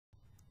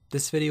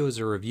This video is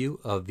a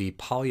review of the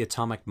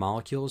Polyatomic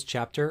Molecules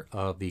chapter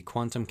of the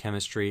Quantum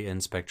Chemistry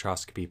and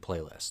Spectroscopy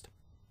playlist.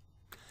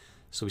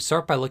 So we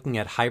start by looking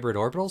at hybrid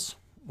orbitals.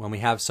 When we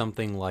have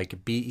something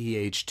like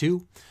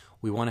BeH2,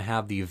 we want to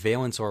have the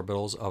valence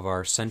orbitals of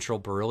our central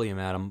beryllium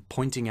atom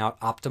pointing out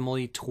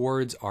optimally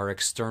towards our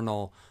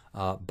external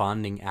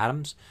bonding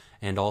atoms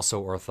and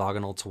also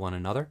orthogonal to one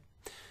another.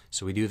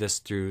 So we do this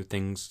through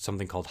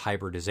something called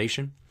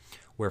hybridization,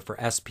 where for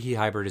sp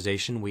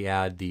hybridization we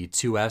add the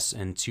 2s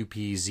and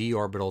 2pz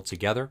orbital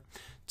together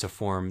to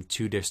form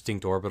two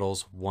distinct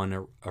orbitals,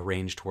 one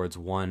arranged towards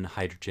one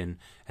hydrogen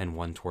and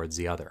one towards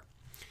the other.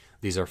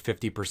 These are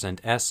 50%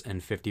 s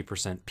and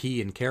 50% p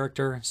in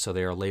character, so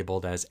they are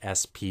labeled as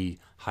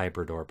sp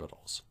hybrid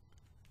orbitals.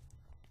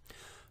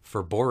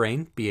 For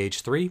borane,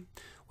 BH3,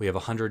 we have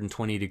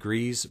 120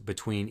 degrees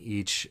between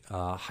each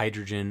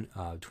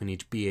between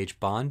each BH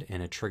bond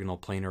in a trigonal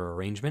planar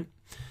arrangement.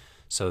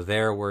 So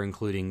there we're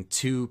including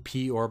two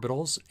p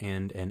orbitals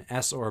and an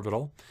s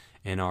orbital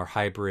in our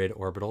hybrid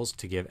orbitals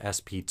to give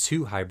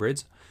sp2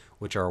 hybrids,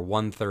 which are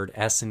 1/3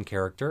 s in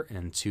character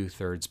and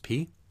 2/3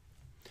 p.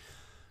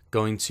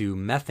 Going to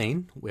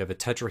methane, we have a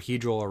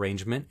tetrahedral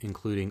arrangement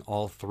including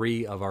all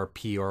three of our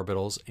p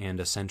orbitals and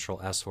a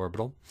central s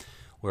orbital,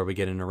 where we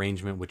get an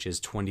arrangement which is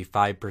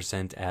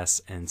 25%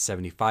 s and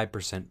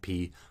 75%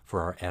 p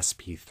for our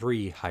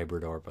sp3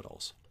 hybrid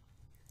orbitals.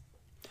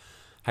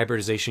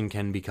 Hybridization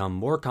can become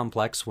more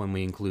complex when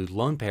we include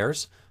lone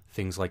pairs,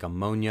 things like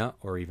ammonia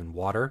or even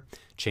water,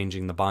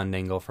 changing the bond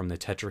angle from the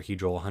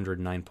tetrahedral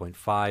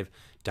 109.5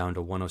 down to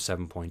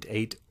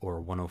 107.8 or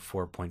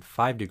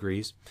 104.5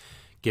 degrees,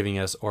 giving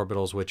us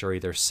orbitals which are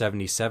either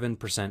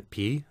 77%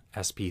 p,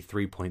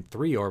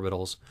 sp3.3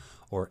 orbitals,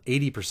 or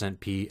 80%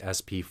 p,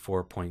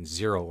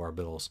 sp4.0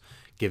 orbitals,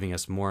 giving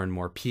us more and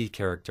more p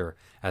character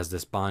as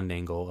this bond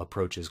angle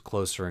approaches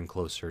closer and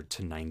closer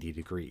to 90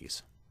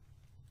 degrees.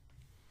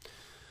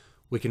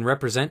 We can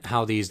represent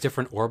how these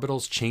different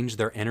orbitals change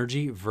their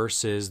energy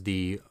versus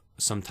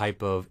some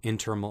type of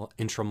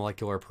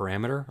intramolecular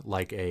parameter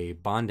like a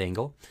bond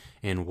angle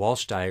in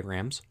Walsh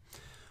diagrams,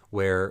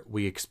 where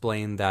we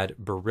explain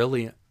that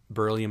beryllium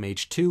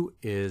H2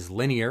 is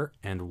linear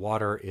and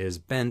water is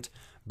bent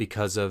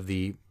because of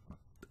the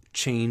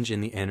change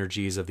in the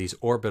energies of these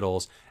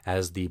orbitals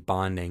as the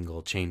bond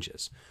angle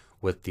changes,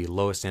 with the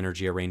lowest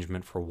energy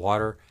arrangement for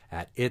water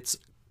at its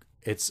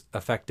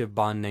effective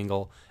bond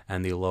angle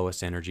and the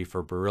lowest energy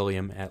for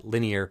beryllium at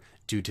linear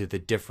due to the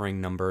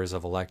differing numbers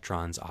of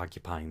electrons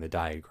occupying the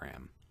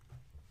diagram.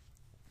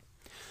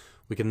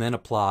 We can then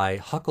apply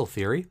Huckle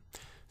Theory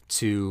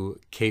to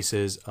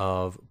cases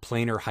of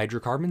planar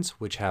hydrocarbons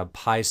which have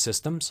pi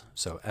systems,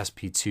 so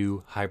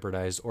sp2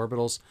 hybridized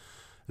orbitals.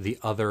 The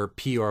other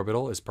p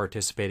orbital is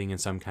participating in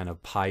some kind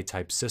of pi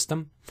type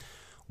system,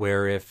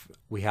 where if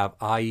we have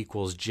I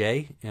equals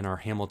j in our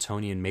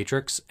Hamiltonian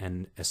matrix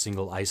and a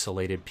single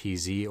isolated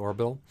pz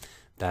orbital,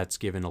 that's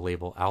given a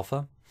label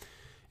alpha.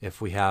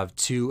 If we have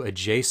two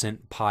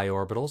adjacent pi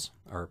orbitals,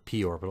 or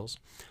p orbitals,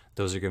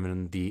 those are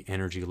given the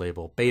energy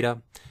label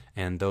beta,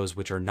 and those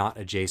which are not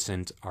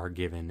adjacent are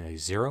given a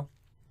 0.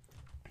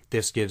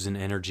 This gives an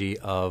energy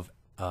of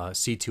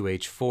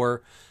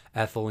C2H4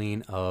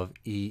 ethylene of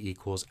E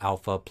equals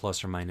alpha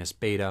plus or minus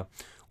beta,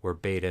 where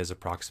beta is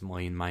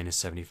approximately minus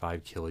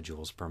 75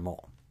 kilojoules per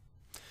mole.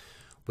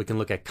 We can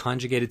look at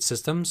conjugated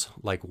systems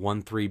like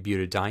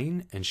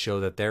 1,3-butadiene and show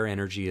that their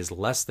energy is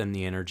less than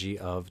the energy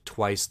of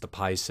twice the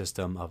pi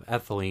system of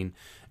ethylene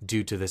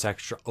due to this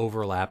extra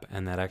overlap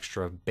and that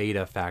extra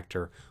beta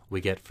factor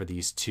we get for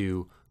these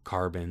two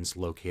carbons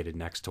located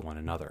next to one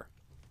another.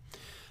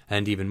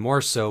 And even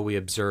more so, we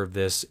observe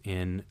this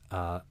in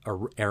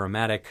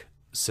aromatic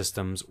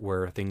systems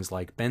where things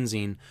like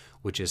benzene,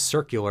 which is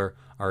circular,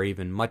 are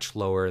even much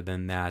lower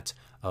than that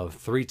of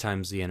 3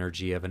 times the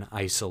energy of an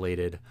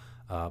isolated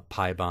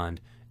pi bond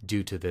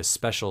due to this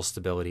special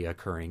stability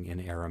occurring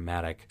in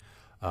aromatic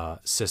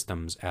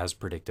systems as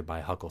predicted by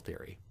Huckle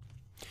Theory.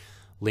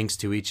 Links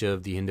to each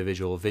of the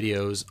individual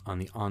videos on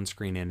the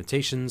on-screen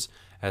annotations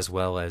as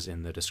well as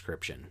in the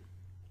description.